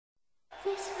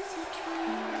This was a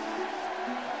dream.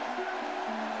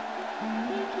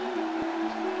 Waking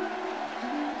up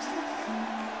keeps the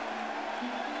faith.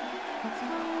 It's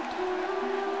hard to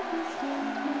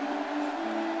understand what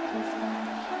is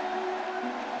life.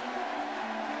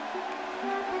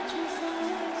 Not that she says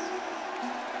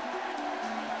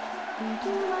we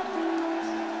do what we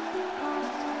must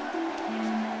because we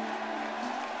can.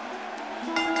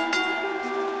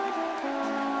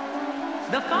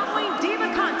 The following Diva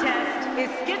contest is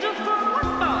scheduled for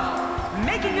one fall.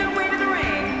 Making her way to the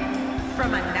ring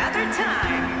from another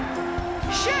time,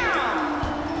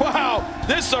 Chell. Wow,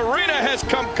 this arena has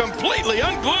come completely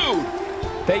unglued.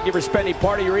 Thank you for spending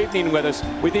part of your evening with us.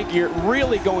 We think you're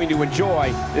really going to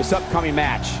enjoy this upcoming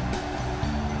match.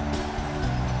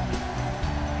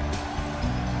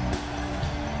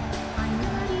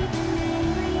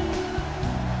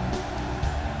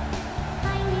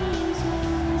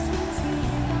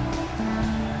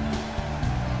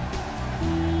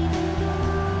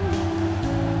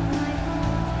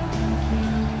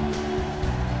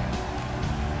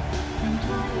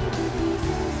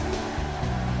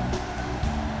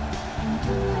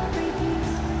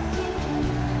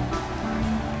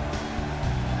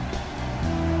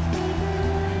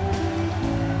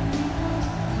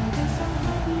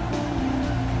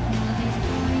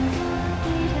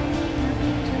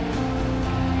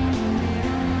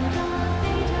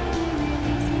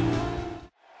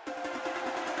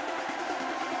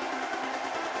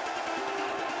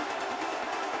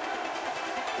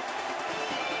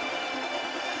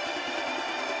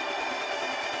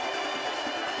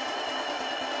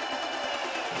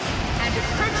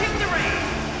 Approaching the ring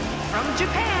from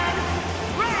Japan,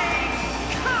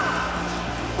 Reiko.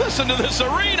 Listen to this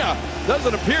arena.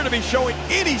 Doesn't appear to be showing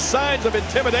any signs of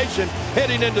intimidation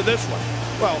heading into this one.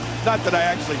 Well, not that I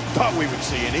actually thought we would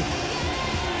see any.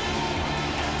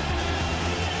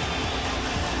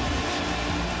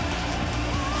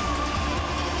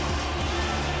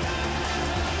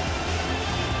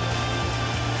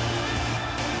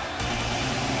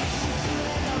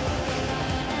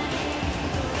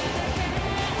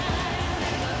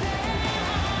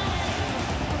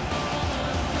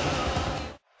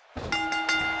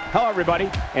 Hello, everybody,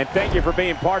 and thank you for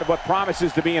being part of what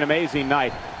promises to be an amazing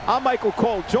night. I'm Michael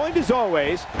Cole, joined as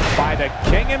always by the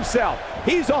King himself.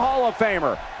 He's a Hall of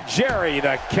Famer, Jerry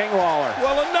the King Lawler.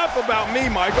 Well, enough about me,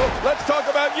 Michael. Let's talk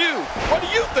about you. What do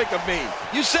you think of me?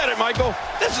 You said it, Michael.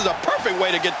 This is a perfect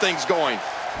way to get things going.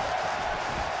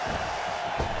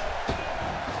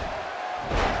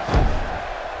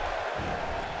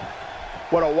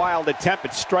 What a wild attempt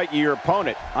at striking your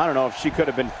opponent. I don't know if she could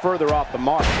have been further off the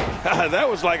mark. That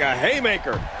was like a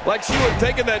haymaker, like she was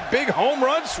taking that big home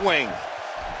run swing.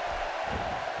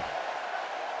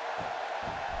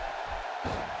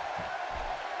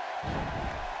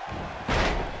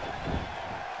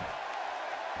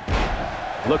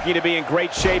 Looking to be in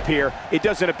great shape here. It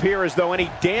doesn't appear as though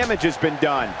any damage has been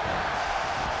done.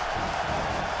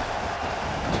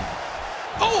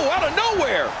 Oh, out of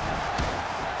nowhere!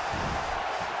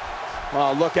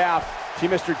 Well, look out. She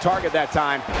missed her target that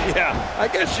time. Yeah, I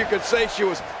guess you could say she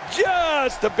was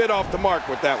just a bit off the mark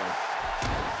with that one.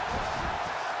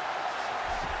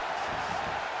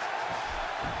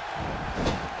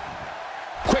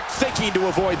 Quick thinking to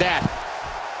avoid that.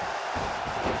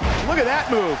 Look at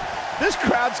that move. This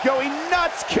crowd's going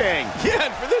nuts, King. Yeah,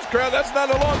 and for this crowd, that's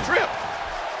not a long trip.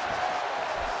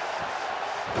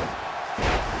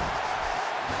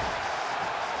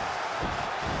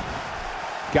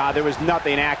 God, there was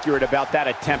nothing accurate about that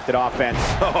attempt at offense.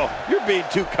 Oh, you're being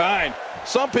too kind.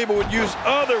 Some people would use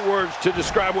other words to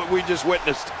describe what we just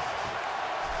witnessed.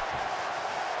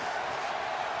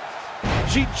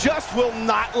 She just will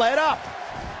not let up.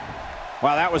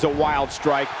 Wow, that was a wild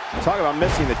strike. Talk about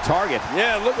missing the target.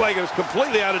 Yeah, it looked like it was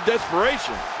completely out of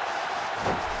desperation.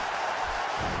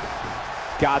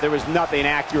 God, there was nothing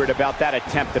accurate about that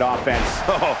attempt at offense.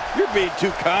 Oh, you're being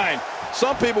too kind.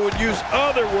 Some people would use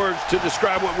other words to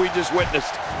describe what we just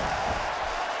witnessed.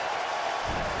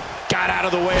 Got out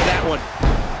of the way of that one.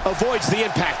 Avoids the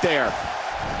impact there.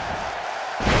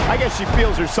 I guess she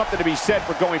feels there's something to be said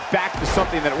for going back to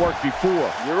something that worked before.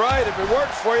 You're right. If it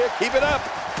works for you, keep it up.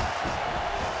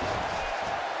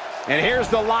 And here's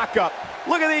the lockup.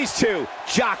 Look at these two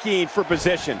jockeying for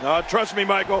position. Trust me,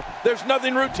 Michael, there's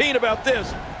nothing routine about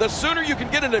this. The sooner you can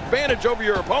get an advantage over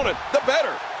your opponent, the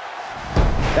better.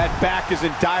 That back is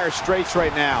in dire straits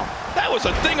right now. That was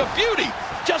a thing of beauty.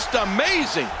 Just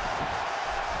amazing.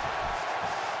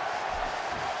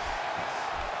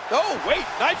 Oh, wait,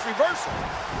 nice reversal.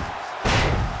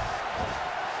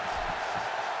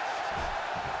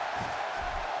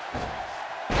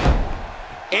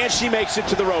 And she makes it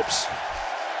to the ropes.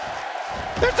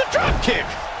 There's a drop kick.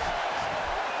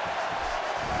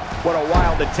 What a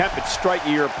wild attempt at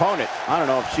striking your opponent. I don't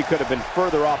know if she could have been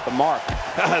further off the mark.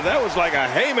 That was like a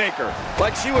haymaker,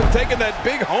 like she was taking that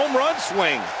big home run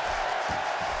swing.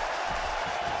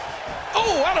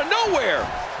 Oh, out of nowhere.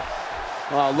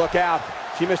 Well, look out.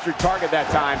 She missed her target that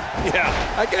time. Yeah,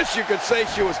 I guess you could say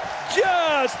she was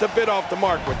just a bit off the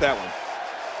mark with that one.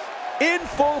 In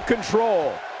full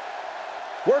control.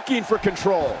 Working for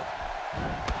control.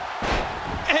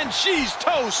 And she's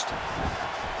toast.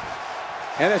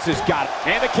 And this has got it.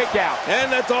 And a kick out.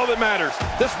 And that's all that matters.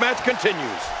 This match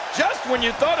continues. Just when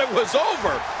you thought it was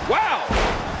over. Wow.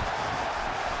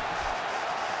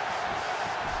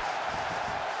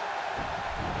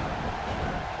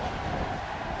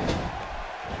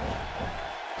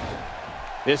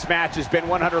 This match has been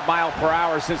 100 miles per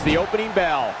hour since the opening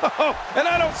bell. Oh, and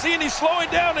I don't see any slowing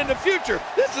down in the future.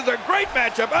 This is a great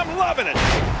matchup. I'm loving it.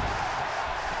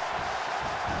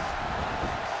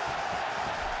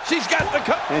 She's got the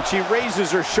cut. And she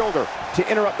raises her shoulder to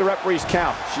interrupt the referee's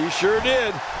count. She sure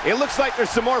did. It looks like there's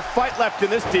some more fight left in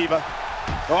this diva.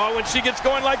 Oh, when she gets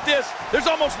going like this, there's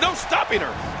almost no stopping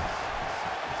her.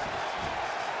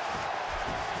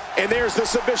 And there's the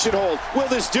submission hold. Will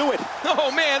this do it? Oh,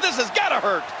 man, this has got to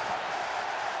hurt.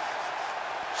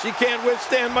 She can't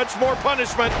withstand much more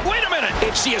punishment. Wait a minute.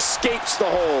 And she escapes the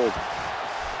hold.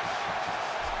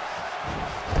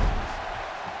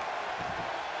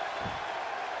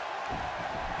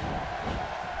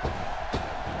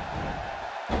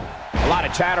 A lot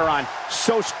of chatter on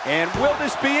social. And will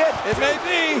this be it? It may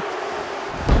be.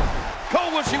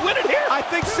 Cole, will she win it here? I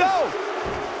think so.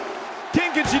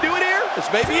 King, can she do it here?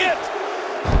 This may be it.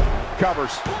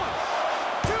 Covers.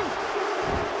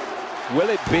 Will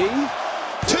it be?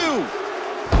 2.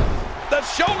 The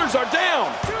shoulders are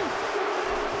down.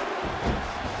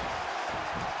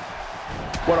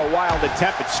 What a wild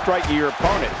attempt at striking your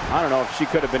opponent. I don't know if she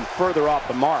could have been further off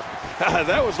the mark.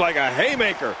 That was like a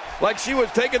haymaker, like she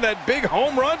was taking that big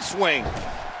home run swing.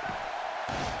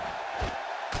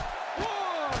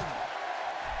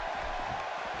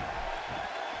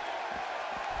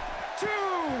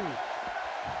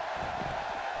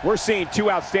 We're seeing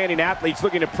two outstanding athletes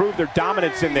looking to prove their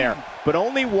dominance in there, but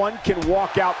only one can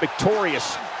walk out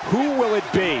victorious. Who will it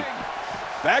be?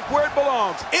 Back where it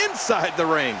belongs, inside the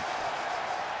ring.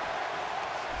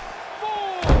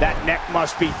 That neck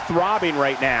must be throbbing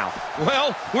right now.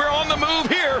 Well, we're on the move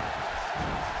here.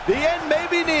 The end may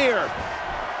be near.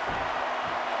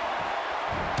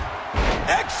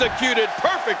 Executed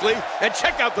perfectly, and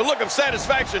check out the look of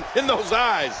satisfaction in those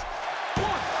eyes. 1,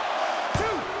 2,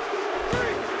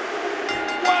 3.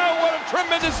 Wow, what a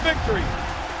tremendous victory.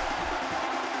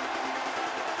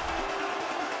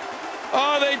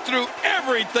 Oh, they threw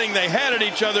everything they had at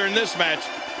each other in this match.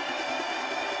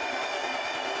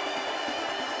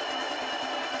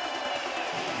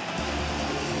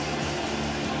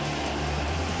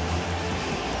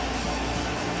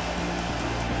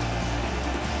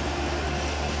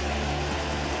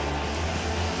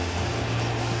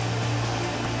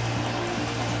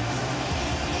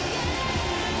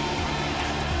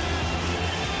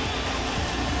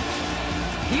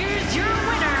 Here's your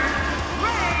winner,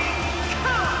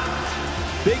 Reiko.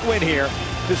 Big win here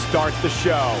to start the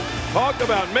show. Talk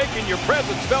about making your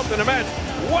presence felt in a match.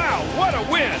 Wow, what a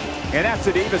win. And that's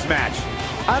the Divas match.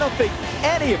 I don't think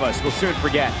any of us will soon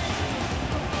forget.